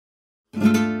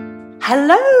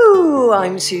Hello,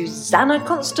 I'm Susanna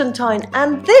Constantine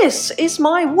and this is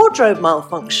my wardrobe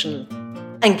malfunction.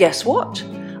 And guess what?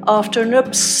 After an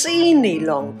obscenely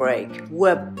long break,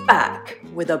 we're back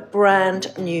with a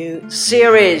brand new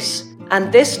series.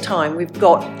 And this time we've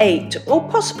got 8 or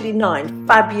possibly 9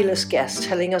 fabulous guests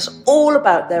telling us all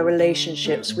about their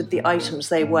relationships with the items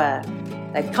they wear.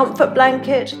 Their comfort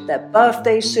blanket, their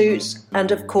birthday suits,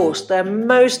 and of course their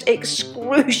most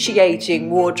excruciating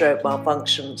wardrobe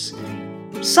malfunctions.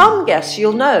 Some guests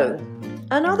you'll know,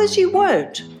 and others you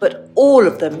won't, but all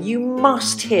of them you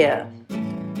must hear.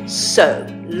 So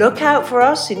look out for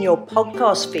us in your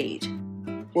podcast feed.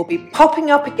 We'll be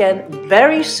popping up again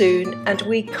very soon, and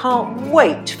we can't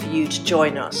wait for you to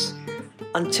join us.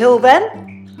 Until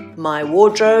then, my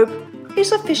wardrobe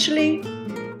is officially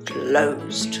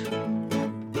closed.